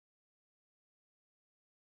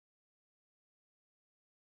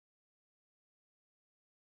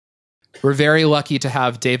We're very lucky to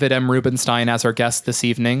have David M. Rubenstein as our guest this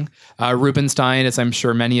evening. Rubenstein, as I'm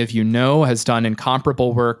sure many of you know, has done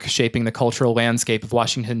incomparable work shaping the cultural landscape of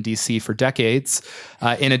Washington, D.C. for decades.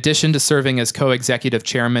 In addition to serving as co-executive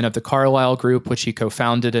chairman of the Carlyle Group, which he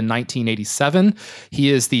co-founded in 1987,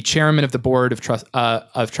 he is the chairman of the board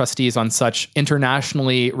of trustees on such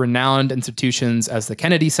internationally renowned institutions as the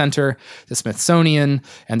Kennedy Center, the Smithsonian,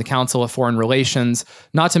 and the Council of Foreign Relations,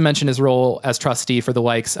 not to mention his role as trustee for the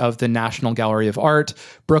likes of the National Gallery of Art,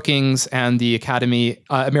 Brookings, and the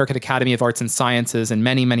American Academy of Arts and Sciences, and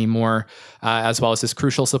many, many more, as well as his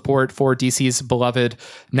crucial support for DC's beloved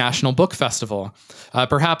National Book Festival.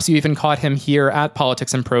 Perhaps you even caught him here at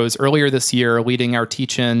Politics and Prose earlier this year, leading our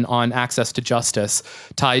teach-in on access to justice,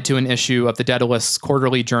 tied to an issue of the Daedalus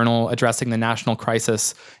Quarterly Journal addressing the national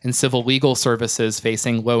crisis in civil legal services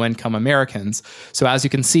facing low-income Americans. So as you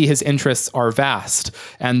can see, his interests are vast,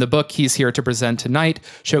 and the book he's here to present tonight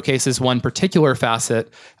showcases one particular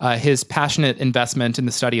facet, his passionate investment in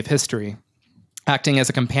the study of history. Acting as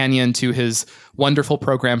a companion to his wonderful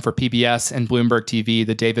program for PBS and Bloomberg TV,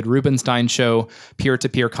 the David Rubenstein Show,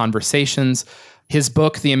 peer-to-peer conversations. His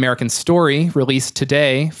book, The American Story, released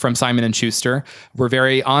today from Simon & Schuster, we're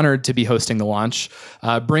very honored to be hosting the launch,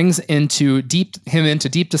 brings him into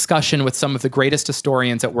deep discussion with some of the greatest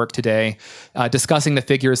historians at work today, discussing the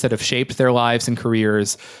figures that have shaped their lives and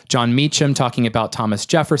careers. John Meacham talking about Thomas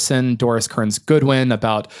Jefferson, Doris Kearns Goodwin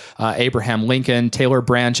about Abraham Lincoln, Taylor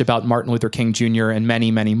Branch about Martin Luther King Jr., and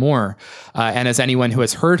many, many more. And as anyone who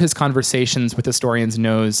has heard his conversations with historians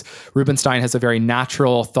knows, Rubenstein has a very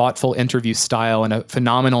natural, thoughtful interview style and a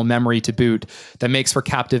phenomenal memory to boot that makes for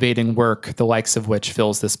captivating work, the likes of which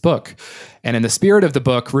fills this book. And in the spirit of the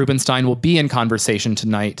book, Rubenstein will be in conversation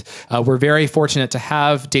tonight. We're very fortunate to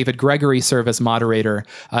have David Gregory serve as moderator.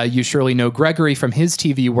 You surely know Gregory from his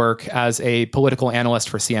TV work as a political analyst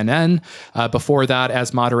for CNN, before that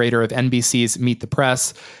as moderator of NBC's Meet the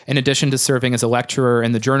Press, in addition to serving as a lecturer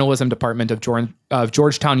in the journalism department of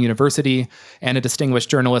Georgetown University and a distinguished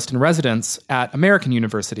journalist in residence at American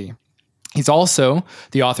University. He's also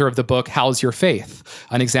the author of the book, How's Your Faith?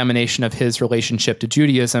 An examination of his relationship to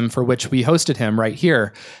Judaism, for which we hosted him right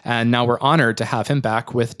here. And now we're honored to have him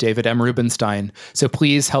back with David M. Rubenstein. So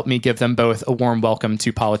please help me give them both a warm welcome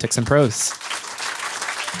to Politics and Prose.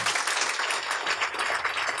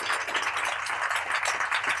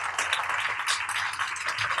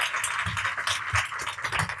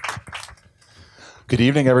 Good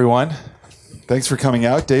evening, everyone. Thanks for coming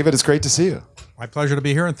out. David, it's great to see you. My pleasure to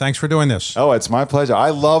be here, and thanks for doing this. Oh, it's my pleasure. I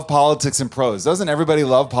love Politics and Prose. Doesn't everybody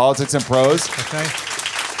love Politics and Prose? Okay.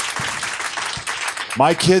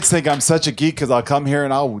 My kids think I'm such a geek because I'll come here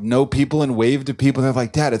and I'll know people and wave to people. And they're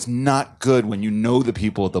like, Dad, it's not good when you know the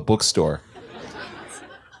people at the bookstore.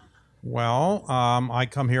 Well, I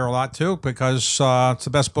come here a lot, too, because it's the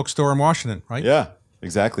best bookstore in Washington, right? Yeah,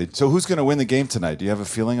 exactly. So who's going to win the game tonight? Do you have a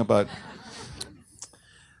feeling about...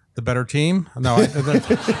 The better team? No.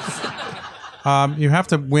 You have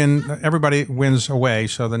to win. Everybody wins away,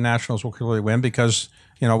 so the Nationals will clearly win because,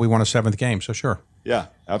 we won a 7th game, so sure. Yeah,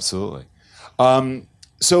 absolutely.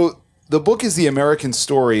 So the book is The American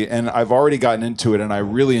Story, and I've already gotten into it, and I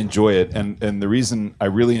really enjoy it. And the reason I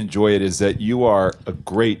really enjoy it is that you are a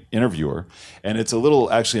great interviewer, and it's a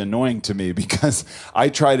little actually annoying to me because I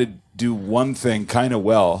try to do one thing kind of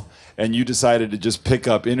well, and you decided to just pick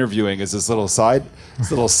up interviewing as this little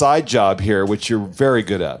side job here, which you're very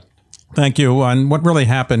good at. Thank you. And what really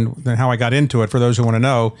happened and how I got into it, for those who want to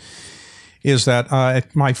know, is that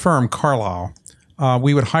at my firm, Carla,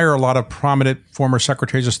 we would hire a lot of prominent former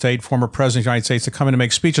secretaries of state, former presidents of the United States to come in to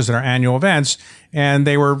make speeches at our annual events. And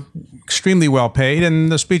they were extremely well paid,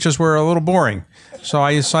 and the speeches were a little boring. So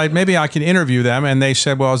I decided maybe I could interview them. And they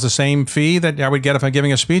said, well, is the same fee that I would get if I'm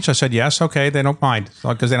giving a speech? I said, yes. Okay, they don't mind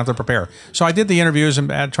because they don't have to prepare. So I did the interviews and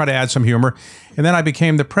tried to add some humor. And then I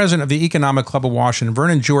became the president of the Economic Club of Washington.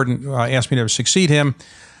 Vernon Jordan asked me to succeed him.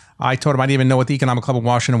 I told him I didn't even know what the Economic Club of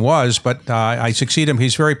Washington was, but I succeeded him.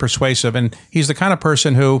 He's very persuasive, and he's the kind of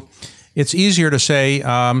person who it's easier to say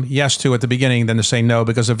yes to at the beginning than to say no,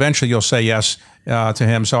 because eventually you'll say yes to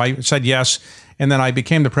him. So I said yes, and then I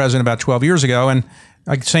became the president about 12 years ago, and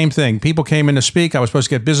same thing. People came in to speak. I was supposed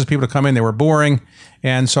to get business people to come in. They were boring,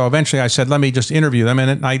 and so eventually I said, let me just interview them,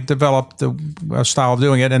 and I developed the style of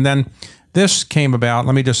doing it, and then this came about.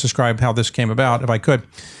 Let me just describe how this came about, if I could.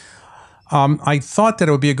 I thought that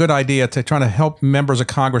it would be a good idea to try to help members of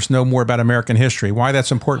Congress know more about American history. Why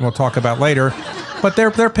that's important, we'll talk about later. But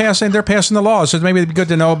they're passing the laws, so maybe it'd be good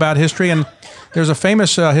to know about history. And there's a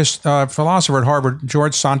famous philosopher at Harvard,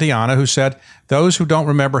 George Santayana, who said, "Those who don't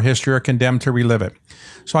remember history are condemned to relive it."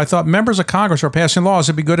 So I thought members of Congress are passing laws.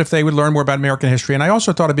 It'd be good if they would learn more about American history. And I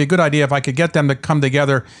also thought it'd be a good idea if I could get them to come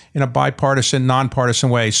together in a bipartisan,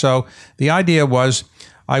 nonpartisan way. So the idea was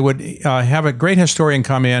I would have a great historian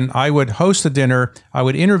come in. I would host a dinner. I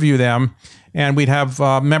would interview them. And we'd have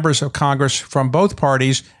members of Congress from both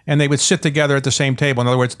parties, and they would sit together at the same table. In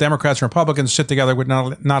other words, Democrats and Republicans sit together, which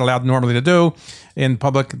not allowed normally to do in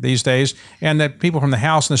public these days. And that people from the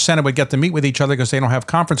House and the Senate would get to meet with each other because they don't have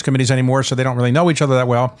conference committees anymore, so they don't really know each other that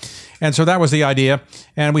well. And so that was the idea.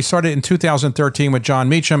 And we started in 2013 with John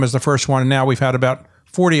Meacham as the first one, and now we've had about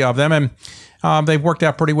 40 of them. And they've worked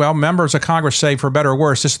out pretty well. Members of Congress say, for better or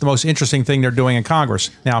worse, this is the most interesting thing they're doing in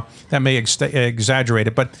Congress. Now, that may exaggerate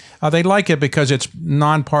it, but they like it because it's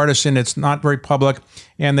nonpartisan, it's not very public,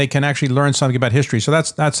 and they can actually learn something about history. So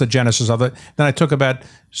that's the genesis of it. Then I took about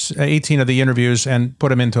 18 of the interviews and put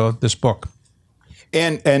them into this book.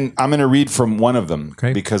 And I'm going to read from one of them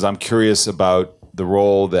because I'm curious about the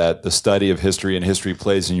role that the study of history and history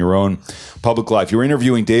plays in your own public life. You're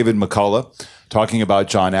interviewing David McCullough, talking about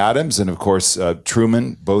John Adams and, of course,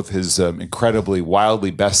 Truman, both his incredibly,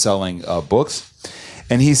 wildly best-selling books.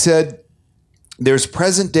 And he said, there's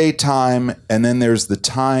present-day time, and then there's the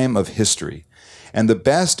time of history. And the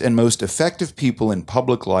best and most effective people in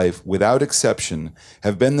public life, without exception,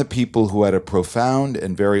 have been the people who had a profound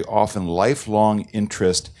and very often lifelong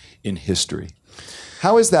interest in history.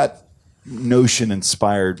 How has that notion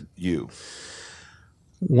inspired you?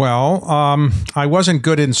 Well, I wasn't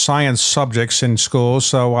good in science subjects in school,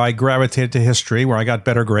 so I gravitated to history, where I got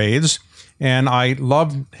better grades. And I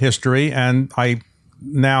love history, and I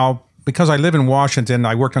now, because I live in Washington,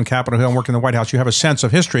 I worked on Capitol Hill and worked in the White House, you have a sense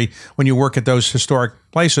of history when you work at those historic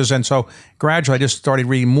places. And so gradually I just started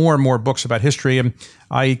reading more and more books about history, and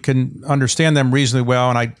I can understand them reasonably well,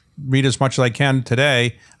 and I read as much as I can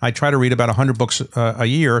today. I try to read about 100 books a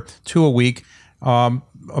year, 2 a week,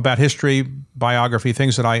 about history, biography,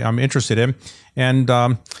 things that I'm interested in. And,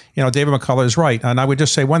 David McCullough is right. And I would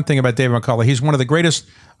just say one thing about David McCullough. He's one of the greatest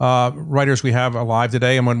writers we have alive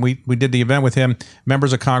today. And when we did the event with him,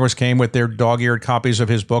 members of Congress came with their dog-eared copies of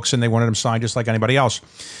his books, and they wanted them signed just like anybody else.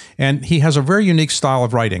 And he has a very unique style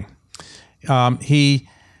of writing. He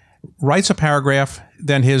writes a paragraph,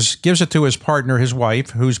 then gives it to his partner, his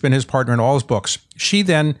wife, who's been his partner in all his books. She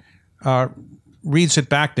then reads it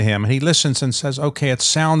back to him, and he listens and says, okay, it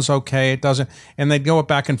sounds okay, it doesn't, and they'd go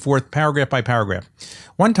back and forth paragraph by paragraph.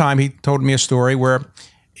 One time he told me a story where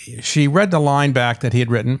she read the line back that he had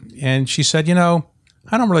written, and she said, I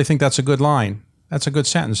don't really think that's a good line. That's a good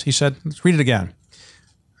sentence. He said, let's read it again.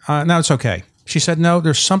 No, it's okay. She said, no,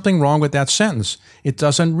 there's something wrong with that sentence. It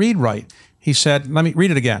doesn't read right. He said, let me read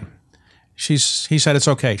it again. He said, it's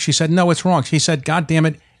okay. She said, no, it's wrong. He said, God damn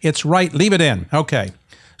it, it's right. Leave it in. Okay.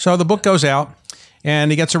 So the book goes out,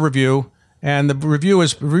 and he gets a review, and the reviewer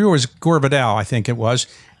is Gore Vidal, I think it was.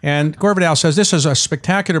 And Gore Vidal says, this is a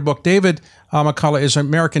spectacular book. David McCullough is an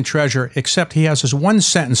American treasure, except he has this one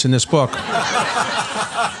sentence in this book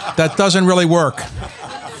that doesn't really work.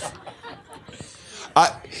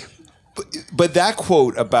 But that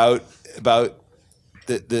quote about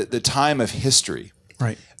the time of history,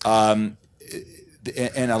 right?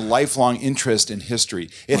 And a lifelong interest in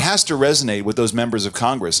history, it has to resonate with those members of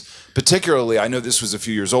Congress. Particularly, I know this was a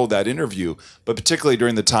few years old, that interview, but particularly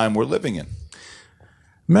during the time we're living in.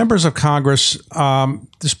 Members of Congress,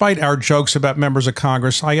 despite our jokes about members of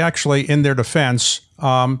Congress, I actually, in their defense,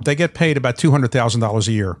 they get paid about $200,000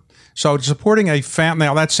 a year. So supporting a family,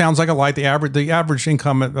 now that sounds like a lot. The average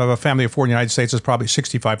income of a family of four in the United States is probably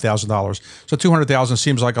 $65,000. So $200,000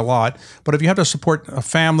 seems like a lot. But if you have to support a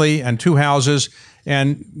family and 2 houses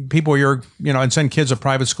and people and send kids to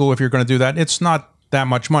private school, if you're going to do that, it's not that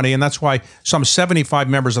much money. And that's why some 75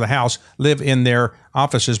 members of the House live in their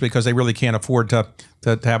offices, because they really can't afford to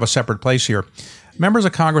have a separate place here. Members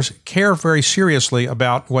of Congress care very seriously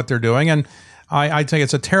about what they're doing. And I think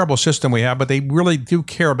it's a terrible system we have, but they really do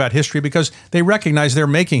care about history because they recognize they're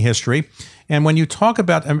making history. And when you talk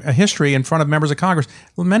about a history in front of members of Congress,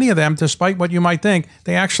 well, many of them, despite what you might think,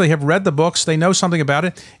 they actually have read the books, they know something about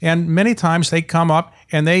it, and many times they come up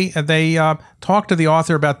and they talk to the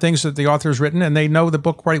author about things that the author has written, and they know the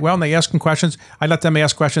book quite well, and they ask them questions. I let them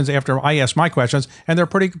ask questions after I ask my questions, and they're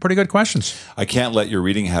pretty good questions. I can't let your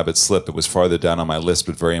reading habit slip. It was farther down on my list,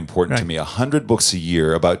 but very important to me. 100 books a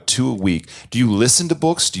year, about 2 a week. Do you listen to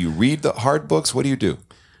books? Do you read the hard books? What do you do?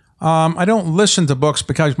 I don't listen to books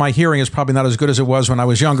because my hearing is probably not as good as it was when I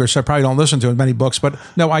was younger, so I probably don't listen to as many books. But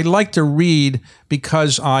no, I like to read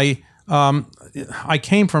because I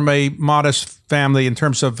came from a modest family in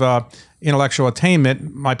terms of intellectual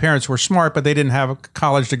attainment. My parents were smart, but they didn't have a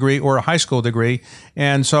college degree or a high school degree.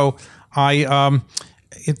 And so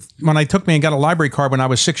when I took me and got a library card when I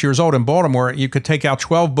was 6 years old in Baltimore, you could take out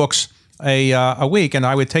 12 books a week, and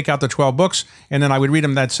I would take out the 12 books, and then I would read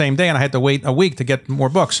them that same day, and I had to wait a week to get more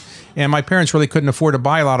books. And my parents really couldn't afford to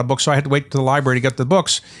buy a lot of books, so I had to wait to the library to get the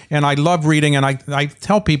books. And I love reading, and I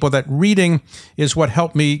tell people that reading is what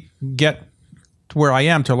helped me get to where I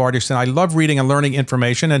am to a large extent. I love reading and learning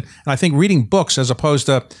information, and I think reading books as opposed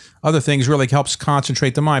to other things really helps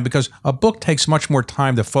concentrate the mind, because a book takes much more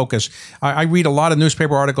time to focus. I read a lot of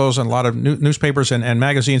newspaper articles and a lot of newspapers and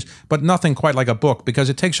magazines, but nothing quite like a book, because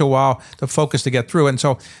it takes a while to focus to get through it. And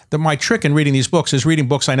so my trick in reading these books is reading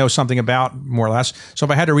books I know something about, more or less. So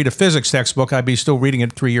if I had to read a physics textbook, I'd be still reading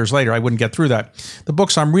it 3 years later. I wouldn't get through that. The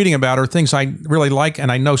books I'm reading about are things I really like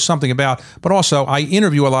and I know something about, but also I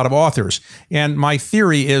interview a lot of authors. And my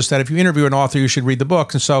theory is that if you interview an author, you should read the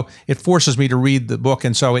book. And so it forces me to read the book.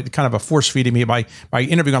 And so it kind of a force feeding me by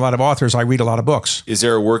interviewing a lot of authors. I read a lot of books. Is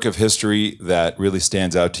there a work of history that really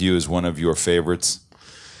stands out to you as one of your favorites?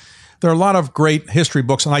 There are a lot of great history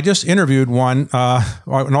books, and I just interviewed an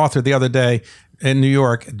author the other day in New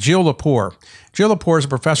York, Jill Lepore. Jill Lepore is a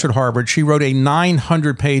professor at Harvard. She wrote a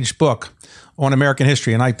 900-page book on American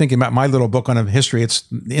history, and I'm thinking about my little book on history. It's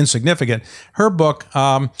insignificant. Her book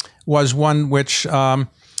was one which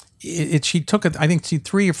she took it, I think,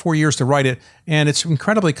 3 or 4 years to write it, and it's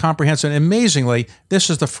incredibly comprehensive. And amazingly, this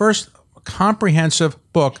is the first comprehensive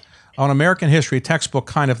book on American history, textbook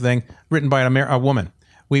kind of thing, written by a woman.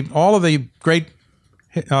 All of the great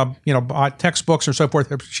textbooks or so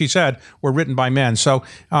forth, she said, were written by men. So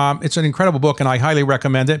it's an incredible book, and I highly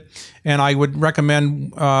recommend it. And I would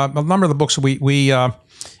recommend a number of the books we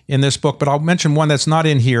in this book, but I'll mention one that's not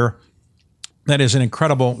in here. That is an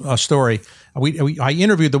incredible story. I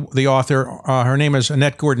interviewed the author. Her name is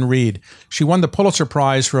Annette Gordon-Reed. She won the Pulitzer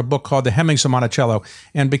Prize for a book called The Hemmings of Monticello.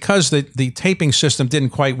 And because the taping system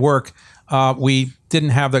didn't quite work, we didn't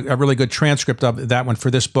have a really good transcript of that one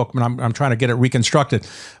for this book, and I'm trying to get it reconstructed.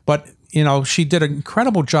 But, she did an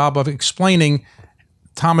incredible job of explaining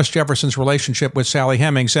Thomas Jefferson's relationship with Sally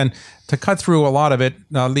Hemings. And to cut through a lot of it,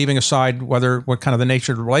 leaving aside what kind of the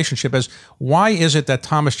nature of the relationship is, why is it that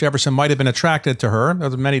Thomas Jefferson might have been attracted to her?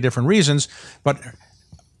 There are many different reasons, but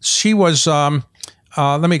she was, let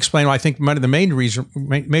me explain. I think one of the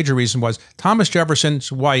major reason was Thomas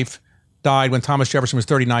Jefferson's wife died when Thomas Jefferson was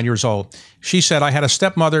 39 years old. She said, I had a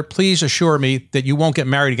stepmother. Please assure me that you won't get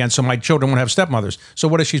married again so my children won't have stepmothers. So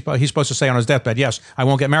what is he's supposed to say on his deathbed? Yes, I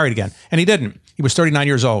won't get married again. And he didn't. He was 39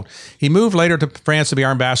 years old. He moved later to France to be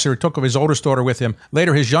our ambassador, took his oldest daughter with him.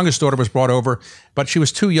 Later, his youngest daughter was brought over, but she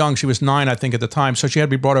was too young. She was 9, I think, at the time. So she had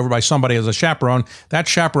to be brought over by somebody as a chaperone. That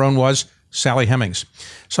chaperone was Sally Hemings.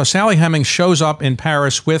 So Sally Hemings shows up in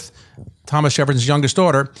Paris with Thomas Jefferson's youngest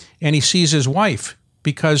daughter, and he sees his wife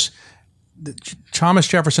because Thomas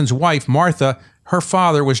Jefferson's wife, Martha, her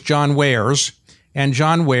father was John Weirs, and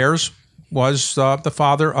John Weirs was the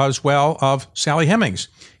father as well of Sally Hemings.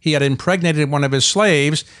 He had impregnated one of his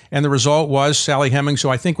slaves, and the result was Sally Hemings, who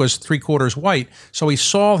I think was 3/4 white. So he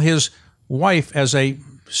saw his wife as a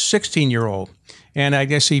 16-year-old, and I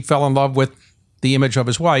guess he fell in love with the image of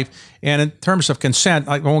his wife. And in terms of consent,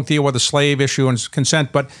 I won't deal with the slave issue and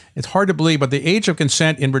consent, but it's hard to believe, but the age of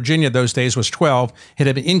consent in Virginia those days was 12. It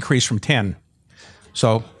had been increased from 10.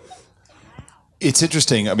 So it's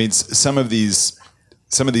interesting. I mean, some of these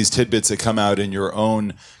tidbits that come out in your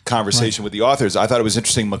own conversation with the authors, I thought it was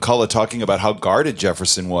interesting. McCullough talking about how guarded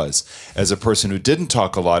Jefferson was as a person who didn't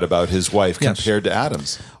talk a lot about his wife compared to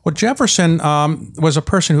Adams. Well, Jefferson was a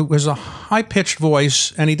person who was a high-pitched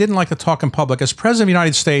voice, and he didn't like to talk in public. As President of the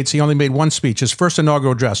United States, he only made one speech, his first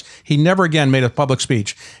inaugural address. He never again made a public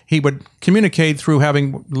speech. He would communicate through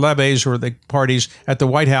having levees or the parties at the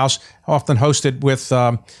White House, often hosted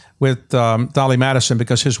with Dolly Madison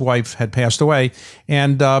because his wife had passed away.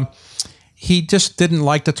 And he just didn't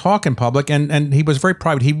like to talk in public, and he was very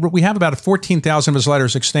private. We have about 14,000 of his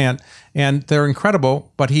letters extant, and they're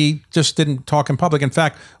incredible, but he just didn't talk in public. In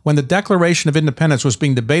fact, when the Declaration of Independence was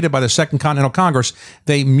being debated by the Second Continental Congress,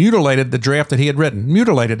 they mutilated the draft that he had written.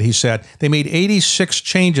 Mutilated, he said. They made 86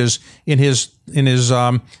 changes in his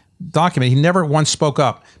document, he never once spoke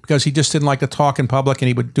up because he just didn't like to talk in public, and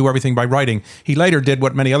he would do everything by writing. He later did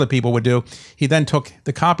what many other people would do. He then took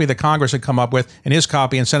the copy that Congress had come up with and his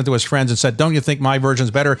copy and sent it to his friends and said, don't you think my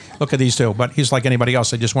version's better? Look at these two. But he's like anybody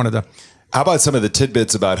else. They just wanted to. How about some of the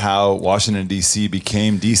tidbits about how Washington, D.C.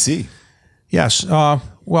 became D.C.? Yes.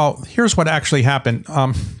 Well, here's what actually happened.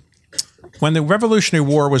 When the Revolutionary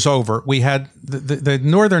War was over, we had the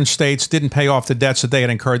northern states didn't pay off the debts that they had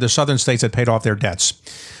incurred. The southern states had paid off their debts.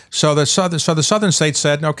 So the southern states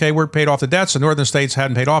said, okay, we're paid off the debts. The northern states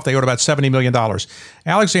hadn't paid off. They owed about $70 million.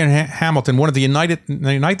 Alexander Hamilton wanted to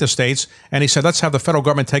unite the states, and he said, let's have the federal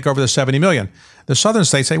government take over the $70 million. The southern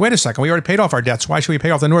states say, wait a second, we already paid off our debts. Why should we pay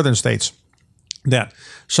off the northern states' debt?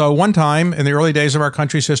 So one time in the early days of our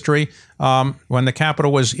country's history, when the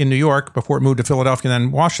capital was in New York, before it moved to Philadelphia and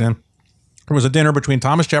then Washington, there was a dinner between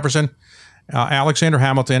Thomas Jefferson, Alexander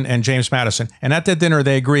Hamilton, and James Madison. And at that dinner,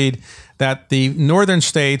 they agreed that the northern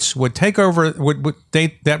states would take over,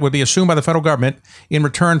 that would be assumed by the federal government in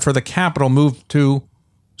return for the capital moved to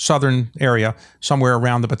southern area, somewhere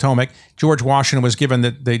around the Potomac. George Washington was given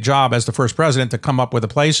the job as the first president to come up with a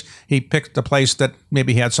place. He picked a place that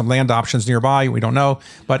maybe he had some land options nearby. We don't know.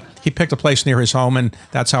 But he picked a place near his home, and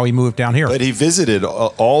that's how he moved down here. But he visited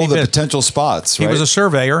all the potential spots, right? He was a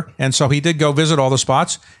surveyor, and so he did go visit all the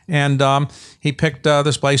spots. And he picked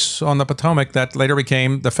this place on the Potomac that later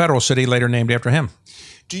became the federal city, later named after him.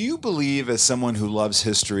 Do you believe, as someone who loves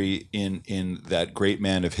history, in that great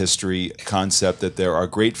man of history concept, that there are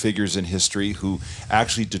great figures in history who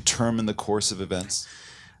actually determine the course of events?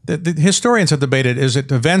 The historians have debated, is it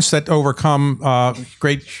events that overcome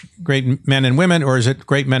great men and women, or is it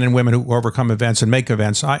great men and women who overcome events and make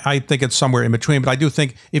events? I think it's somewhere in between, but I do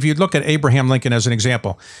think if you look at Abraham Lincoln as an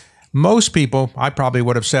example, most people, I probably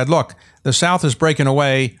would have said, look, the South is breaking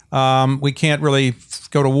away. We can't really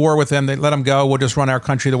go to war with them. They let them go. We'll just run our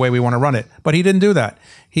country the way we want to run it. But he didn't do that.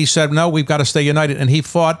 He said, no, we've got to stay united. And he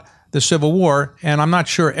fought the Civil War. And I'm not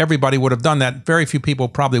sure everybody would have done that. Very few people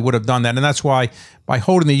probably would have done that. And that's why by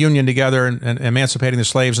holding the Union together and emancipating the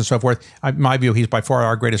slaves and so forth, in my view, he's by far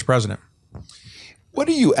our greatest president. What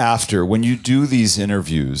are you after when you do these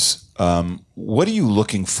interviews? What are you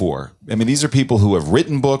looking for? I mean, these are people who have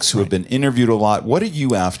written books, who have been interviewed a lot. What are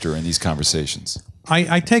you after in these conversations?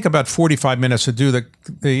 I take about 45 minutes to do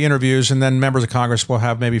the interviews, and then members of Congress will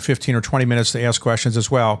have maybe 15 or 20 minutes to ask questions as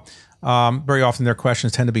well. Very often their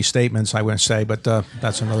questions tend to be statements, I wouldn't say, but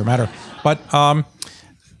that's another matter. But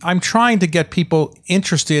I'm trying to get people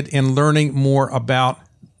interested in learning more about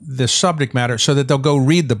the subject matter so that they'll go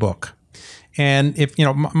read the book. And if,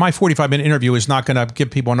 my 45-minute interview is not going to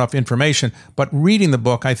give people enough information, but reading the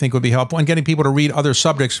book, I think, would be helpful, and getting people to read other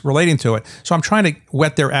subjects relating to it. So I'm trying to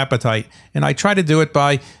whet their appetite. And I try to do it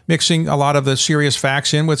by mixing a lot of the serious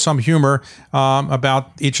facts in with some humor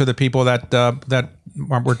about each of the people that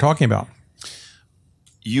we're talking about.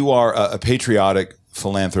 You are a patriotic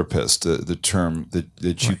philanthropist, the term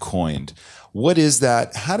that you coined. What is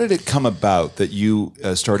that? How did it come about that you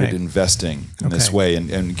started investing in this way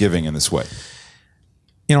and giving in this way?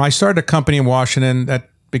 I started a company in Washington that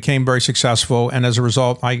became very successful, and as a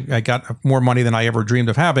result, I got more money than I ever dreamed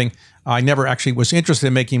of having. I never actually was interested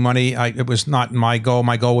in making money. It was not my goal.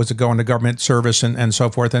 My goal was to go into government service and so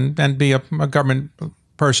forth and be a government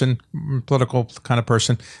person, political kind of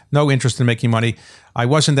person, no interest in making money. I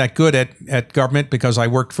wasn't that good at government because I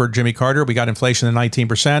worked for Jimmy Carter. We got inflation at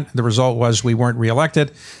 19%. The result was we weren't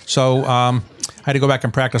reelected. So I had to go back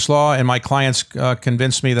and practice law, and my clients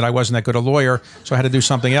convinced me that I wasn't that good a lawyer, so I had to do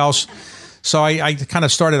something else. So I kind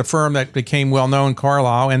of started a firm that became well-known,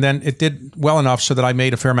 Carla, and then it did well enough so that I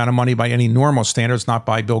made a fair amount of money by any normal standards, not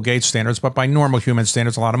by Bill Gates standards, but by normal human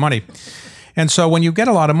standards, a lot of money. And so when you get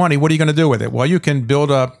a lot of money, what are you going to do with it? Well, you can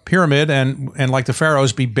build a pyramid and like the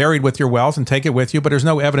pharaohs, be buried with your wealth and take it with you, but there's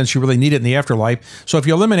no evidence you really need it in the afterlife. So if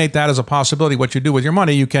you eliminate that as a possibility, what you do with your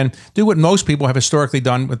money, you can do what most people have historically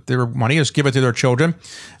done with their money, is give it to their children.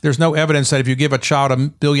 There's no evidence that if you give a child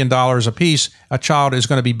 $1 billion apiece, a child is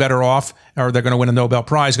going to be better off, or they're going to win a Nobel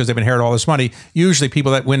Prize because they've inherited all this money. Usually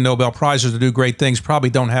people that win Nobel Prizes to do great things probably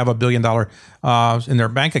don't have $1 billion in their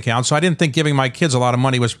bank account. So I didn't think giving my kids a lot of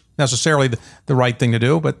money was necessarily the right thing to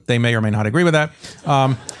do, but they may or may not agree with that.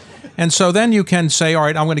 And so then you can say, all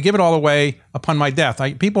right, I'm going to give it all away upon my death.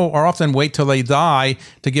 People are often wait till they die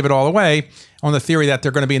to give it all away on the theory that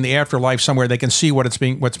they're going to be in the afterlife somewhere. They can see what's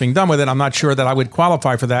being done with it. I'm not sure that I would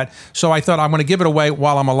qualify for that. So I thought I'm going to give it away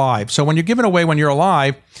while I'm alive. So when you give it away when you're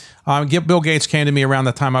alive, Bill Gates came to me around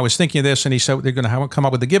the time I was thinking of this, and he said they're going to come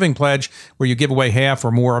up with a giving pledge where you give away half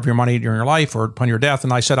or more of your money during your life or upon your death.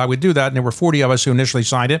 And I said I would do that, and there were 40 of us who initially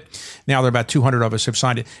signed it. Now there are about 200 of us who've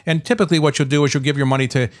signed it. And typically what you'll do is you'll give your money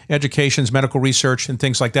to educations, medical research, and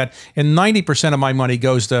things like that. And 90% of my money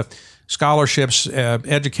goes to scholarships,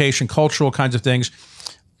 education, cultural kinds of things.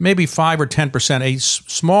 Maybe 5 or 10%, a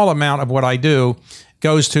small amount of what I do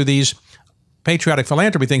goes to these patriotic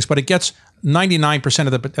philanthropy things, but it gets 99%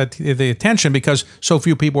 of the attention because so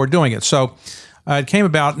few people are doing it. So it came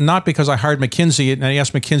about not because I hired McKinsey and I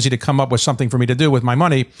asked McKinsey to come up with something for me to do with my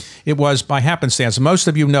money. It was by happenstance. Most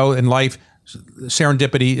of you know in life,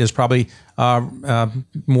 serendipity is probably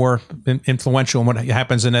more influential in what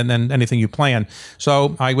happens than anything you plan.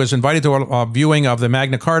 So I was invited to a viewing of the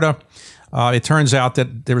Magna Carta. It turns out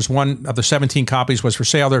that there was one of the 17 copies was for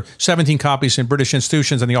sale. There are 17 copies in British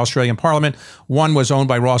institutions and the Australian Parliament. One was owned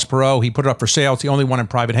by Ross Perot. He put it up for sale. It's the only one in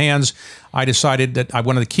private hands. I decided that I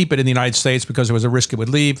wanted to keep it in the United States because there was a risk it would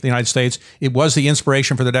leave the United States. It was the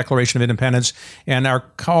inspiration for the Declaration of Independence. And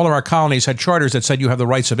all of our colonies had charters that said you have the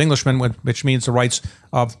rights of Englishmen, which means the rights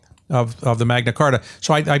of the Magna Carta.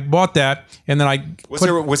 So I bought that, and then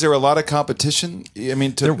was there a lot of competition? I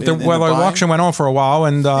mean, the auction went on for a while,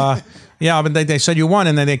 and yeah, but they said you won,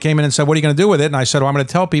 and then they came in and said, what are you going to do with it? And I said, well, I'm going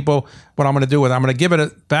to tell people what I'm going to do with it. I'm going to give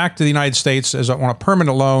it back to the United States on a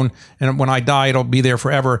permanent loan, and when I die, it'll be there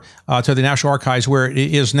forever to the National Archives where it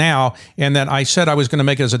is now. And then I said I was going to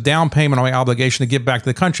make it as a down payment on my obligation to give back to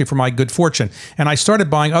the country for my good fortune. And I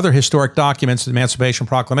started buying other historic documents, the Emancipation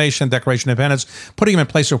Proclamation, Declaration of Independence, putting them in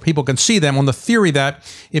place so people can see them on the theory that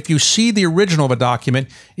if you see the original of a document,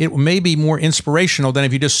 it may be more inspirational than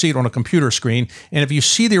if you just see it on a computer screen. And if you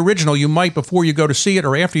see the original, you might, before you go to see it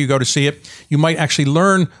or after you go to see it, you might actually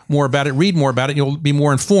learn more about it, read more about it, you'll be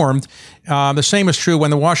more informed. The same is true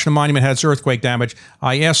when the Washington Monument had its earthquake damage.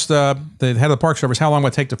 I asked the head of the Park Service how long it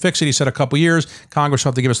would take to fix it. He said a couple years. Congress will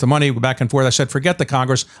have to give us the money, back and forth. I said, forget the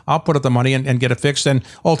Congress. I'll put up the money and get it fixed. And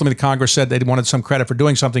ultimately, Congress said they wanted some credit for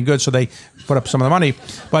doing something good, so they put up some of the money.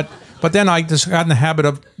 But then I just got in the habit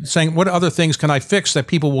of saying, what other things can I fix that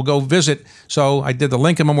people will go visit? So I did the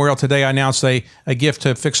Lincoln Memorial. Today I announced a gift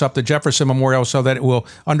to fix up the Jefferson Memorial so that it will,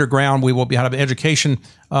 underground, we will have education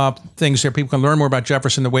things there. People can learn more about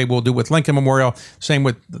Jefferson the way we'll do with Lincoln Memorial. Same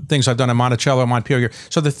with things I've done in Monticello and Montpelier.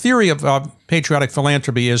 So the theory of patriotic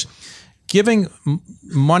philanthropy is giving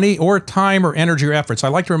money or time or energy or efforts. I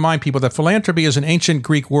like to remind people that philanthropy is an ancient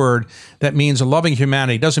Greek word that means loving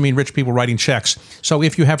humanity. It doesn't mean rich people writing checks. So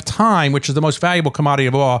if you have time, which is the most valuable commodity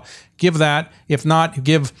of all, give that. If not,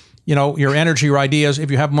 give your energy or ideas.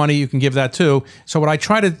 If you have money, you can give that too. So what I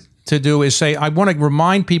try to do is say, I want to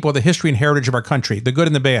remind people of the history and heritage of our country, the good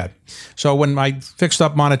and the bad. So when I fixed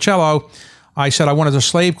up Monticello, I said I wanted the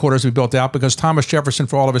slave quarters to be built out because Thomas Jefferson,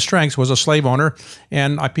 for all of his strengths, was a slave owner,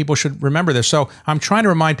 and people should remember this. So I'm trying to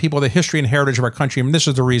remind people of the history and heritage of our country, and this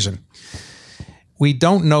is the reason. We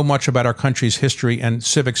don't know much about our country's history and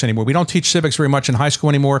civics anymore. We don't teach civics very much in high school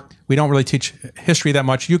anymore. We don't really teach history that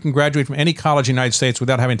much. You can graduate from any college in the United States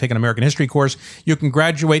without having taken an American history course. You can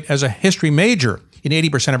graduate as a history major in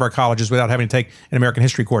 80% of our colleges without having to take an American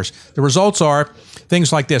history course. The results are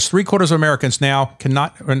things like this. 3/4 of Americans now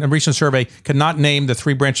cannot, in a recent survey, cannot name the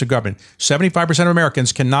 3 branches of government. 75% of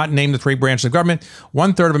Americans cannot name the 3 branches of government.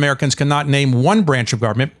 1/3 of Americans cannot name 1 branch of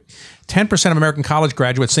government. 10% of American college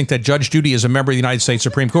graduates think that Judge Judy is a member of the United States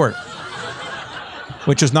Supreme Court,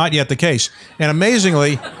 which is not yet the case. And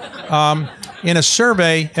amazingly, in a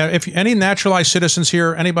survey, if any naturalized citizens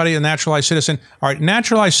here, anybody a naturalized citizen? All right,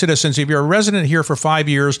 naturalized citizens, if you're a resident here for 5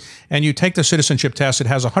 years and you take the citizenship test, it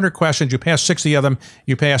has 100 questions, you pass 60 of them,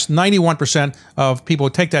 you pass 91% of people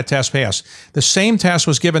who take that test pass. The same test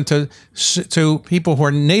was given to people who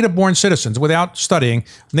are native-born citizens without studying,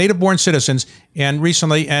 native-born citizens, and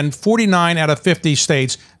recently, and 49 out of 50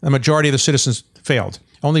 states, the majority of the citizens failed.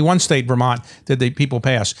 Only one state, Vermont, did the people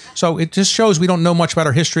pass. So it just shows we don't know much about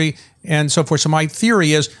our history and so forth. So my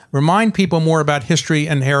theory is remind people more about history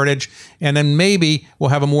and heritage, and then maybe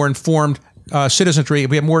we'll have a more informed citizenry.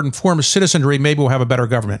 If we have more informed citizenry, maybe we'll have a better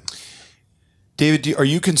government. David, are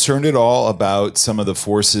you concerned at all about some of the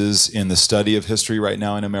forces in the study of history right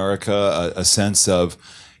now in America, a sense of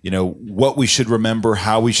what we should remember,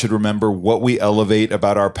 how we should remember, what we elevate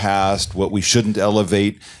about our past, what we shouldn't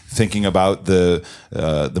elevate, thinking about the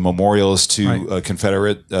memorials to right.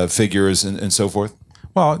 Confederate figures and so forth?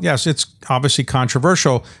 Well, yes, it's obviously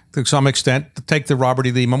controversial to some extent to take the Robert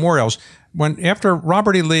E. Lee memorials. After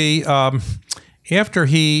Robert E. Lee, after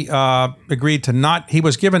he agreed to not, he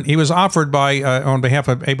was offered by on behalf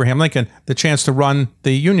of Abraham Lincoln the chance to run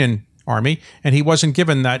the Union Army, and he wasn't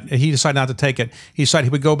given that. He decided not to take it. He decided he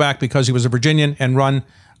would go back because he was a Virginian and run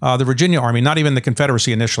the Virginia Army, not even the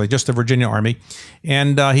Confederacy initially, just the Virginia Army.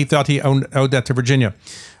 And he thought he owed that to Virginia.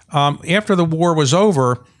 After the war was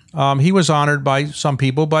over, he was honored by some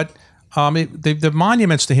people, but the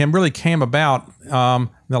monuments to him really came about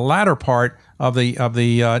the latter part of the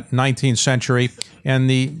 19th century and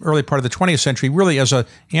the early part of the 20th century, really as a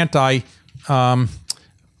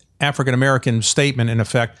anti-African-American statement, in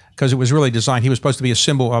effect, because it was really designed. He was supposed to be a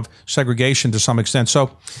symbol of segregation to some extent.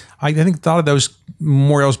 So I think a lot of those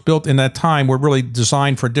memorials built in that time were really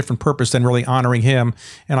designed for a different purpose than really honoring him.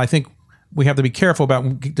 And I think we have to be careful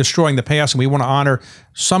about destroying the past, and we want to honor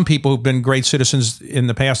some people who've been great citizens in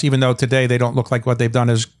the past, even though today they don't look like what they've done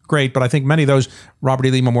is great. But I think many of those Robert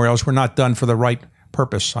E. Lee memorials were not done for the right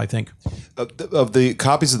purpose, I think. Of the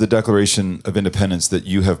copies of the Declaration of Independence that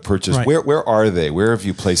you have purchased, right. where are they? Where have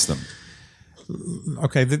you placed them?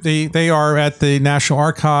 Okay, they are at the National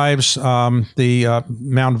Archives, the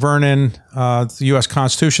Mount Vernon, the U.S.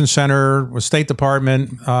 Constitution Center, State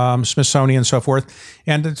Department, Smithsonian, and so forth.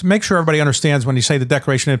 And to make sure everybody understands, when you say the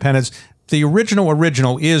Declaration of Independence, the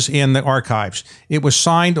original is in the archives. It was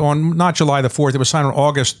signed on not July the 4th. It was signed on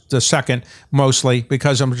August the 2nd, mostly,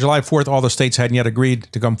 because on July 4th, all the states hadn't yet agreed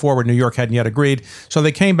to come forward. New York hadn't yet agreed. So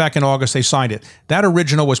they came back in August. They signed it. That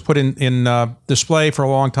original was put in display for a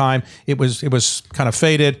long time. It was kind of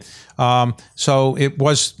faded. So it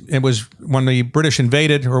was when the British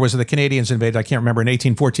invaded, or was it the Canadians invaded? I can't remember. In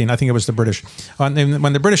 1814, I think it was the British.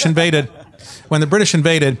 When the British invaded,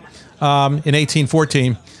 in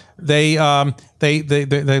 1814.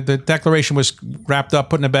 The Declaration was wrapped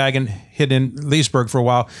up, put in a bag, and hid in Leesburg for a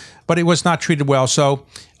while, but it was not treated well. So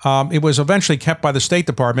it was eventually kept by the State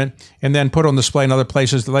Department and then put on display in other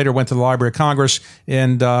places. Later went to the Library of Congress,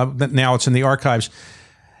 and now it's in the archives.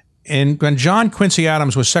 And when John Quincy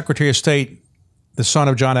Adams was Secretary of State, the son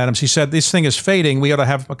of John Adams, he said, this thing is fading. We ought to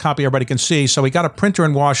have a copy everybody can see. So he got a printer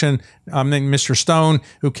in Washington named Mr. Stone,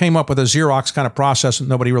 who came up with a Xerox kind of process.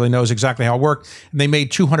 Nobody really knows exactly how it worked. And they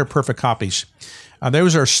made 200 perfect copies.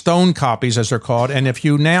 Those are stone copies, as they're called. And if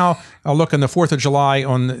you now look on the 4th of July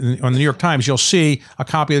on the New York Times, you'll see a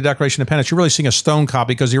copy of the Declaration of Independence. You're really seeing a stone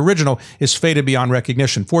copy because the original is faded beyond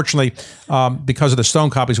recognition. Fortunately, because of the stone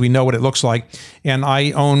copies, we know what it looks like. And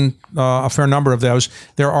I own a fair number of those.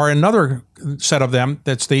 There are another set of them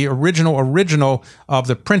that's the original of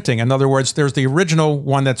the printing. In other words, there's the original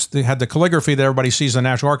one had the calligraphy that everybody sees in the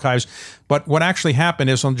National Archives. But what actually happened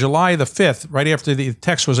is on July the 5th, right after the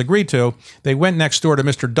text was agreed to, they went next door to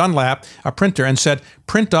Mr. Dunlap, a printer, and said,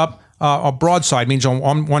 print up a broadside, means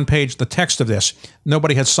on one page the text of this.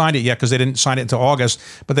 Nobody had signed it yet because they didn't sign it until August,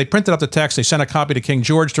 but they printed up the text. They sent a copy to King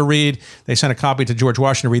George to read. They sent a copy to George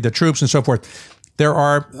Washington to read the troops and so forth.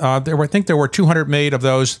 I think there were 200 made of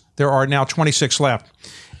those. There are now 26 left.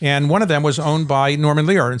 And one of them was owned by Norman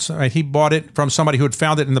Lear. And so he bought it from somebody who had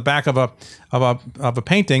found it in the back of a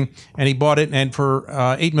painting, and he bought it, and for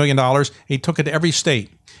 $8 million, he took it to every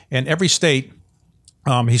state. And every state,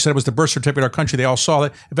 he said it was the birth certificate of our country. They all saw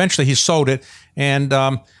it. Eventually, he sold it, and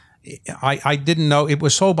I didn't know it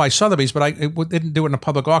was sold by Sotheby's, but it didn't do it in a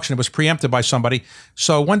public auction. It was preempted by somebody.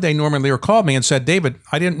 So one day, Norman Lear called me and said, David,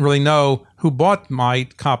 I didn't really know who bought my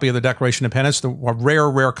copy of the Declaration of Independence, a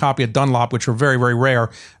rare copy of Dunlop, which were very, very rare,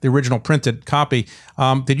 the original printed copy.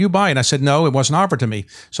 Did you buy it? And I said, no, it wasn't offered to me.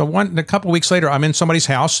 So a couple of weeks later, I'm in somebody's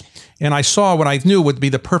house, and I saw what I knew would be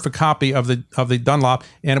the perfect copy of the Dunlop,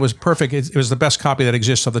 and it was perfect. It was the best copy that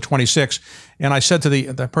exists of the 26. And I said to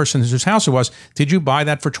the person whose house it was, did you buy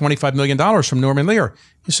that for $25 million from Norman Lear?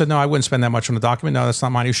 He said, no, I wouldn't spend that much on the document. No, that's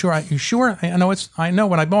not mine. You sure? You sure? I know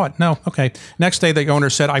what I bought. No, okay. Next day, the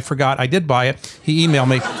owner said, I forgot. I did buy it. He emailed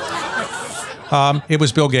me. It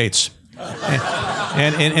was Bill Gates.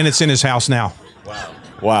 And it's in his house now.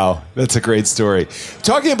 Wow, that's a great story.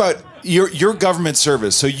 Talking about your government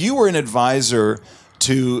service, so you were an advisor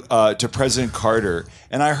to President Carter,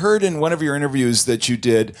 and I heard in one of your interviews that you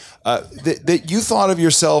did that you thought of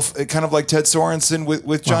yourself kind of like Ted Sorensen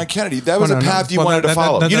with John Kennedy. That was a path you wanted to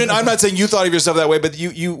follow. I'm not saying you thought of yourself that way, but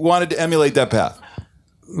you wanted to emulate that path.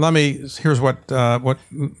 Here's what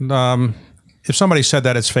if somebody said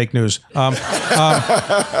that, it's fake news.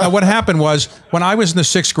 What happened was, when I was in the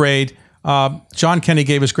 6th grade, John Kennedy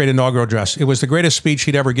gave his great inaugural address. It was the greatest speech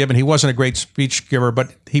he'd ever given. He wasn't a great speech giver,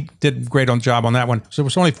 but he did great on job on that one. So it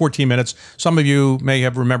was only 14 minutes. Some of you may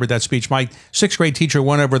have remembered that speech. My 6th grade teacher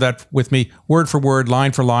went over that with me, word for word,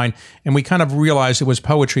 line for line, and we kind of realized it was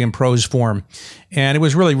poetry in prose form. And it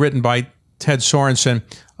was really written by Ted Sorensen.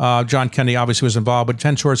 John Kennedy obviously was involved, but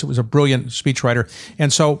Ted Sorensen was a brilliant speechwriter.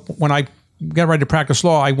 And so when I got ready to practice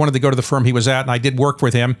law, I wanted to go to the firm he was at, and I did work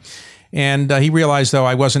with him. And he realized, though,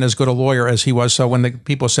 I wasn't as good a lawyer as he was. So when the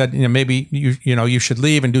people said, maybe you should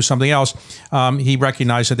leave and do something else, he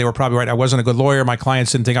recognized that they were probably right. I wasn't a good lawyer. My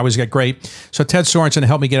clients didn't think I was great. So Ted Sorensen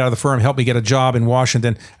helped me get out of the firm, helped me get a job in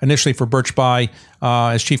Washington, initially for Birch Bayh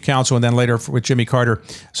as chief counsel, and then later with Jimmy Carter.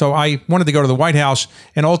 So I wanted to go to the White House,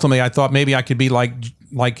 and ultimately I thought maybe I could be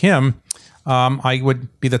like him. I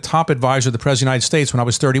would be the top advisor of the President of the United States when I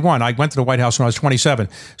was 31. I went to the White House when I was 27.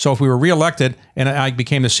 So if we were reelected and I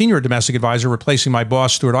became the senior domestic advisor, replacing my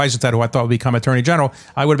boss, Stuart Eisenstadt, who I thought would become Attorney General,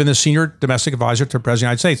 I would have been the senior domestic advisor to the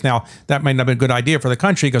President of the United States. Now, that might not have been a good idea for the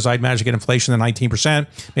country because I'd managed to get inflation to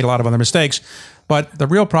 19%, made a lot of other mistakes. But the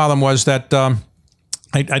real problem was that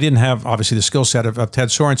I didn't have, obviously, the skill set of Ted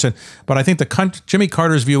Sorensen, but I think Jimmy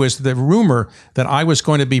Carter's view is the rumor that I was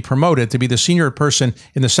going to be promoted to be the senior person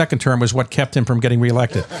in the second term was what kept him from getting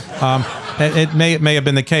reelected. It may have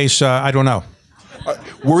been the case. I don't know.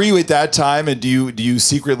 Were you at that time, and do you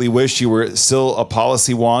secretly wish you were still a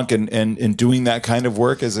policy wonk and doing that kind of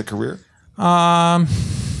work as a career?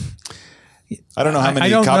 I don't know how many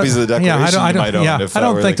copies of the Declaration you might own. I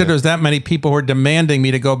don't think that there's that many people who are demanding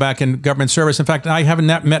me to go back in government service. In fact, I haven't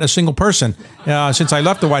met a single person since I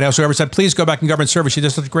left the White House who ever said, please go back in government service. You did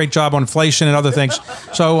such a great job on inflation and other things.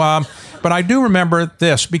 So, but I do remember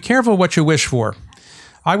this. Be careful what you wish for.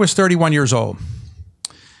 I was 31 years old,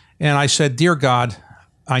 and I said, dear God,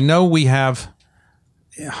 I know we have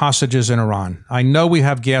hostages in Iran. I know we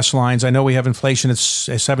have gas lines. I know we have inflation at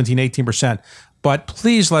 17, 18%. But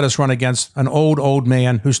please let us run against an old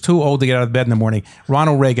man who's too old to get out of bed in the morning.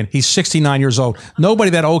 Ronald Reagan, he's 69 years old. Nobody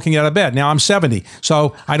that old can get out of bed. Now I'm 70,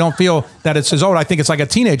 so I don't feel that it's as old. I think it's like a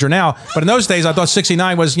teenager now. But in those days, I thought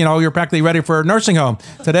 69 was, you're practically ready for a nursing home.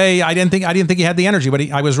 Today, I didn't think he had the energy, but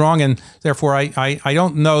I was wrong, and therefore I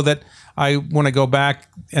don't know that I want to go back,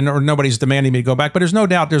 or nobody's demanding me to go back. But there's no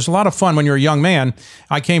doubt there's a lot of fun when you're a young man.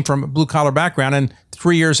 I came from a blue-collar background, and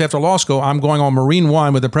 3 years after law school, I'm going on Marine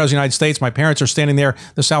One with the President of the United States. My parents are standing there,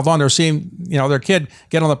 the South Lawn. They're seeing, their kid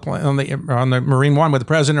get on the Marine One with the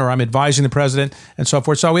President, or I'm advising the President, and so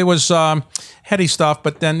forth. So it was heady stuff.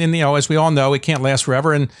 But then, as we all know, it can't last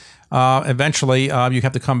forever, and eventually you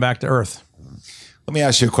have to come back to earth. Let me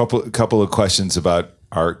ask you a couple of questions about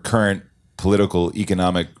our current political,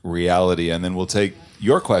 economic reality, and then we'll take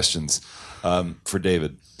your questions for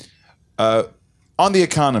David. On the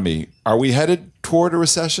economy, are we headed toward a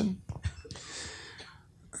recession?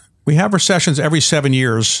 We have recessions every 7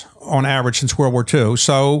 years on average since World War II.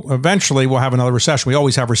 So eventually we'll have another recession. We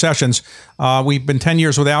always have recessions. We've been 10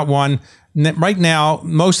 years without one. Right now,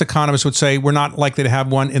 most economists would say we're not likely to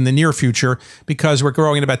have one in the near future because we're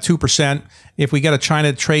growing at about 2%. If we get a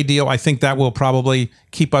China trade deal, I think that will probably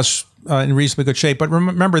keep us in reasonably good shape. But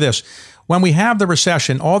remember this. When we have the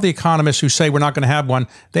recession, all the economists who say we're not going to have one,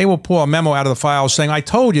 they will pull a memo out of the files saying, I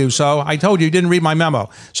told you so. I told you didn't read my memo.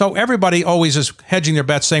 So everybody always is hedging their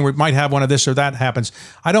bets saying we might have one of this or that happens.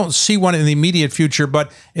 I don't see one in the immediate future, but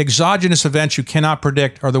exogenous events you cannot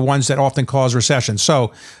predict are the ones that often cause recessions.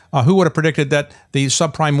 So who would have predicted that the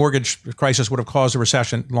subprime mortgage crisis would have caused a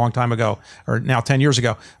recession a long time ago, or now 10 years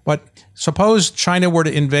ago? But suppose China were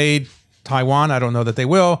to invade Taiwan, I don't know that they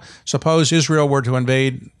will. Suppose Israel were to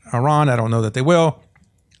invade Iran, I don't know that they will.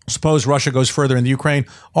 Suppose Russia goes further into Ukraine.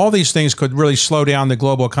 All these things could really slow down the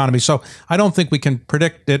global economy. So I don't think we can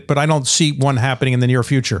predict it, but I don't see one happening in the near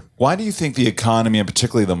future. Why do you think the economy, and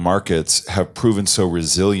particularly the markets, have proven so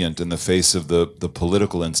resilient in the face of the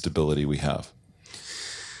political instability we have?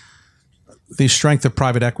 The strength of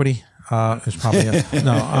private equity is probably it.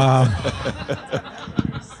 No.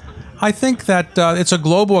 I think that it's a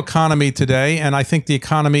global economy today, and I think the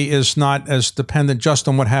economy is not as dependent just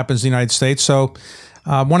on what happens in the United States. So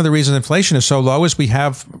one of the reasons inflation is so low is we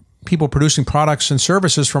have people producing products and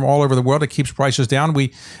services from all over the world. It keeps prices down.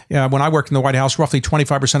 When I worked in the White House, roughly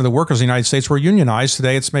 25% of the workers in the United States were unionized.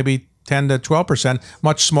 Today, it's maybe 10 to 12%,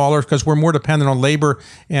 much smaller because we're more dependent on labor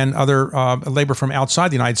and other labor from outside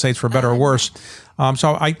the United States, for better or worse.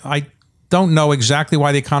 So I don't know exactly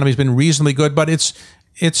why the economy has been reasonably good, but it's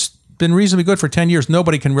been reasonably good for 10 years.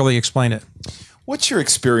 Nobody can really explain it. What's your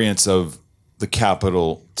experience of the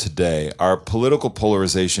Capitol today? Our political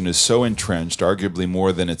polarization is so entrenched, arguably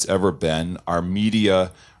more than it's ever been. Our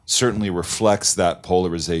media certainly reflects that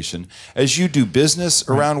polarization. As you do business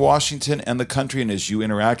around Washington and the country, and as you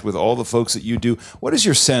interact with all the folks that you do, what is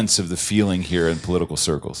your sense of the feeling here in political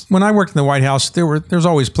circles? When I worked in the White House, there's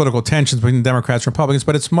always political tensions between the Democrats and Republicans,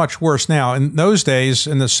 but it's much worse now. In those days,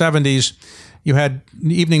 in the 70s, You had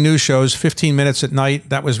evening news shows, 15 minutes at night.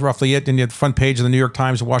 That was roughly it. And you had the front page of the New York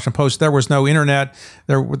Times, the Washington Post. There was no internet.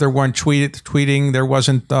 There weren't tweeting. There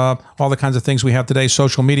wasn't all the kinds of things we have today,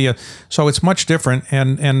 social media. So it's much different.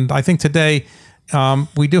 And I think today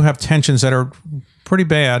we do have tensions that are pretty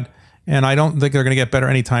bad. And I don't think they're going to get better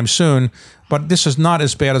anytime soon. But this is not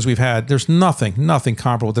as bad as we've had. There's nothing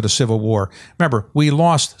comparable to the Civil War. Remember, we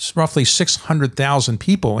lost roughly 600,000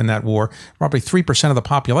 people in that war, roughly 3% of the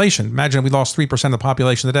population. Imagine if we lost 3% of the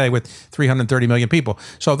population today with 330 million people.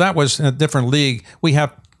 So that was in a different league. We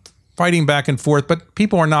have fighting back and forth, but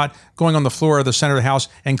people are not going on the floor of the center of the House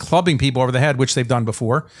and clubbing people over the head, which they've done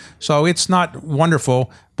before. So it's not wonderful,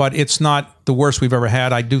 but it's not the worst we've ever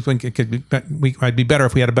had. I do think it could be, I'd be better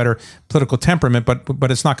if we had a better political temperament, but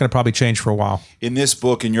it's not going to probably change for a while. In this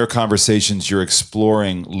book, in your conversations, you're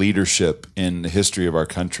exploring leadership in the history of our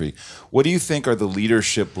country. What do you think are the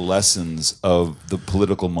leadership lessons of the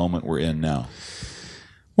political moment we're in now?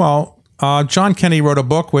 Well, John Kennedy wrote a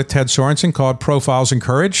book with Ted Sorensen called Profiles in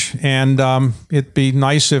Courage, and it'd be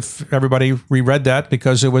nice if everybody reread that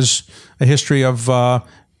because it was a history of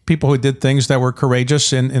people who did things that were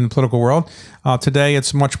courageous in the political world. Today,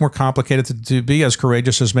 it's much more complicated to be as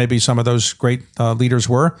courageous as maybe some of those great leaders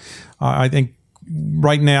were. I think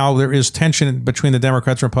right now there is tension between the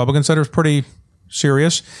Democrats and Republicans that are pretty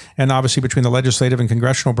serious, and obviously between the legislative and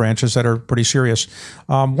congressional branches that are pretty serious.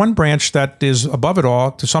 One branch that is above it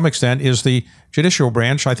all, to some extent, is the judicial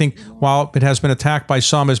branch. I think while it has been attacked by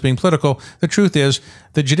some as being political, the truth is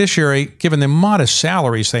the judiciary, given the modest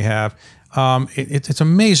salaries they have, it's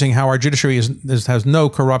amazing how our judiciary has no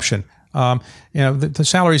corruption. The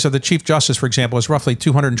salaries of the Chief Justice, for example, is roughly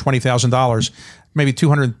 $220,000, maybe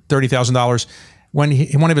 $230,000. When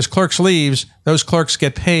one of his clerks leaves, those clerks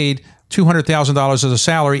get paid $200,000 as a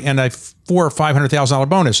salary and a $400,000 or $500,000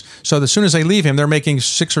 bonus. So as soon as they leave him, they're making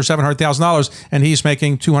 $600,000 or $700,000, and he's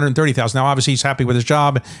making $230,000. Now, obviously, he's happy with his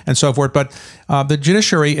job and so forth, but the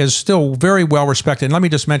judiciary is still very well respected. And let me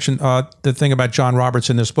just mention the thing about John Roberts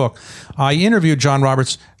in this book. I interviewed John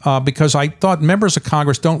Roberts because I thought members of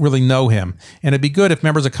Congress don't really know him, and it'd be good if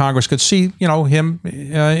members of Congress could see, him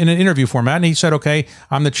in an interview format. And he said, "Okay,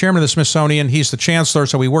 I'm the chairman of the Smithsonian. He's the chancellor,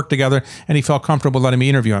 so we work together." And he felt comfortable letting me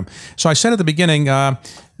interview him. So I said at the beginning,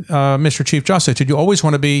 Mr. Chief Justice, did you always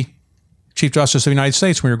want to be Chief Justice of the United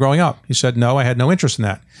States when you were growing up? He said, "No, I had no interest in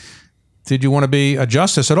that." Did you want to be a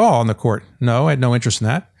justice at all on the court? No, I had no interest in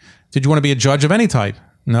that. Did you want to be a judge of any type?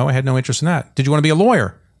 No, I had no interest in that. Did you want to be a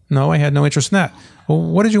lawyer? No, I had no interest in that. Well,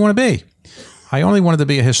 what did you want to be? I only wanted to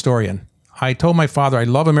be a historian. I told my father, I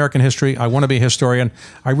love American history. I want to be a historian.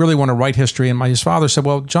 I really want to write history. And his father said,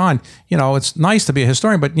 "Well, John, it's nice to be a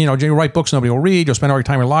historian, but, you write books nobody will read. You'll spend all your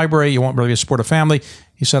time in a library. You won't really support a family."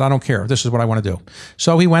 He said, "I don't care. This is what I want to do."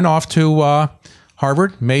 So he went off to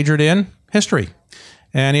Harvard, majored in history.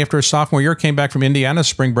 And after his sophomore year, came back from Indiana,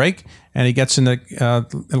 spring break, and he gets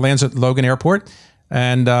lands at Logan Airport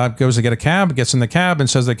and goes to get a cab, gets in the cab and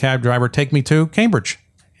says to the cab driver, "Take me to Cambridge."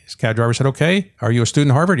 His cab driver said, "Okay, are you a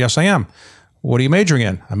student at Harvard?" "Yes, I am." "What are you majoring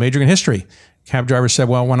in?" "I'm majoring in history." Cab driver said,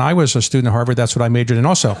 "Well, when I was a student at Harvard, that's what I majored in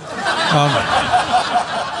also."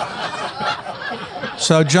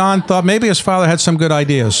 So John thought maybe his father had some good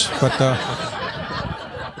ideas. But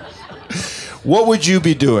what would you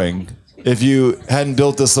be doing if you hadn't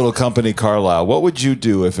built this little company, Carla? What would you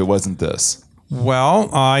do if it wasn't this?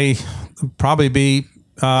 Well, I'd probably be...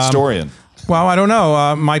 historian. Well, I don't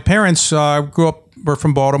know. My parents were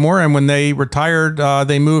from Baltimore, and when they retired,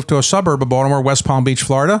 they moved to a suburb of Baltimore, West Palm Beach,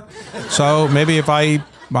 Florida. So maybe if I'd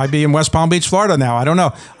be in West Palm Beach, Florida now. I don't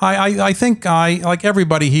know. I think like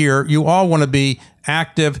everybody here, you all want to be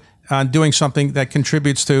active doing something that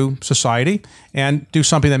contributes to society and do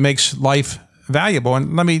something that makes life valuable.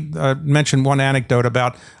 And let me mention one anecdote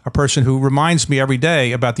about a person who reminds me every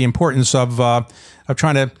day about the importance of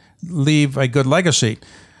trying to leave a good legacy.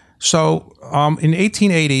 So in the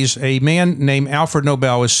 1880s, a man named Alfred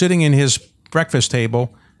Nobel was sitting in his breakfast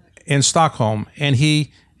table in Stockholm, and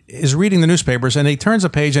he is reading the newspapers, and he turns a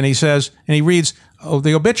page and he says, and he reads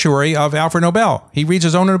the obituary of Alfred Nobel. He reads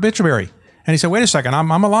his own obituary. And he said, "Wait a second, I'm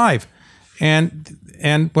alive."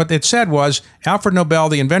 And what it said was, "Alfred Nobel,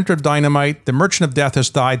 the inventor of dynamite, the merchant of death, has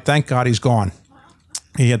died. Thank God he's gone."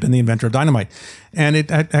 He had been the inventor of dynamite. And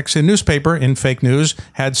it actually, a newspaper in fake news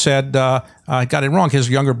had said, got it wrong, his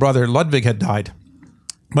younger brother Ludwig had died.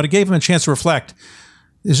 But it gave him a chance to reflect,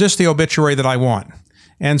 is this the obituary that I want?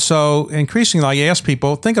 And so increasingly I ask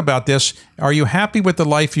people, think about this. Are you happy with the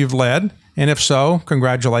life you've led? And if so,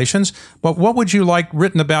 congratulations. But what would you like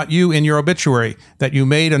written about you in your obituary? That you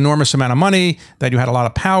made an enormous amount of money, that you had a lot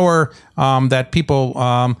of power, that people,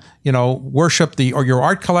 worship your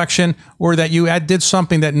art collection, or that you did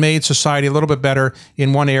something that made society a little bit better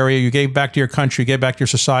in one area. You gave back to your country, you gave back to your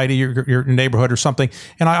society, your neighborhood or something.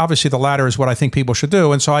 And obviously the latter is what I think people should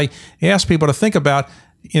do. And so I ask people to think about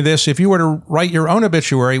in this, if you were to write your own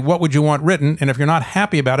obituary, what would you want written? And if you're not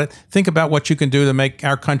happy about it, think about what you can do to make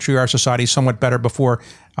our country, our society somewhat better before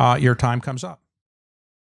your time comes up.